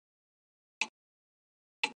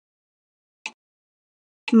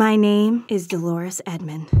My name is Delores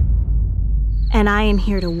Edmond, and I am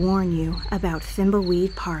here to warn you about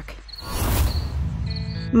Thimbleweed Park.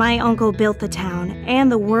 My uncle built the town and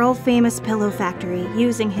the world-famous pillow factory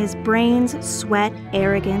using his brains, sweat,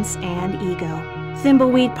 arrogance, and ego.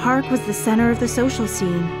 Thimbleweed Park was the center of the social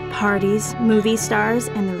scene. Parties, movie stars,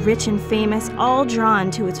 and the rich and famous all drawn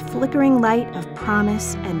to its flickering light of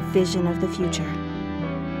promise and vision of the future.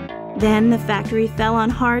 Then the factory fell on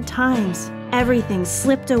hard times. Everything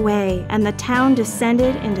slipped away, and the town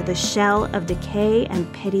descended into the shell of decay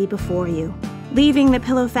and pity before you. Leaving the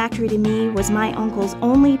pillow factory to me was my uncle's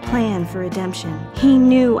only plan for redemption. He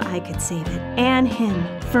knew I could save it, and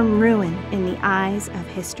him, from ruin in the eyes of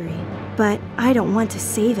history. But I don't want to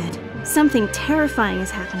save it. Something terrifying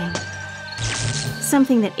is happening.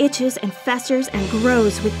 Something that itches and festers and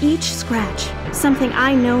grows with each scratch. Something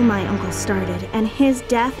I know my uncle started, and his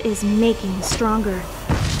death is making stronger.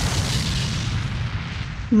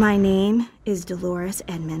 My name is Delores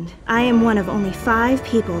Edmond. I am one of only 5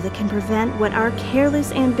 people that can prevent what our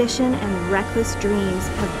careless ambition and reckless dreams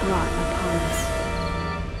have brought upon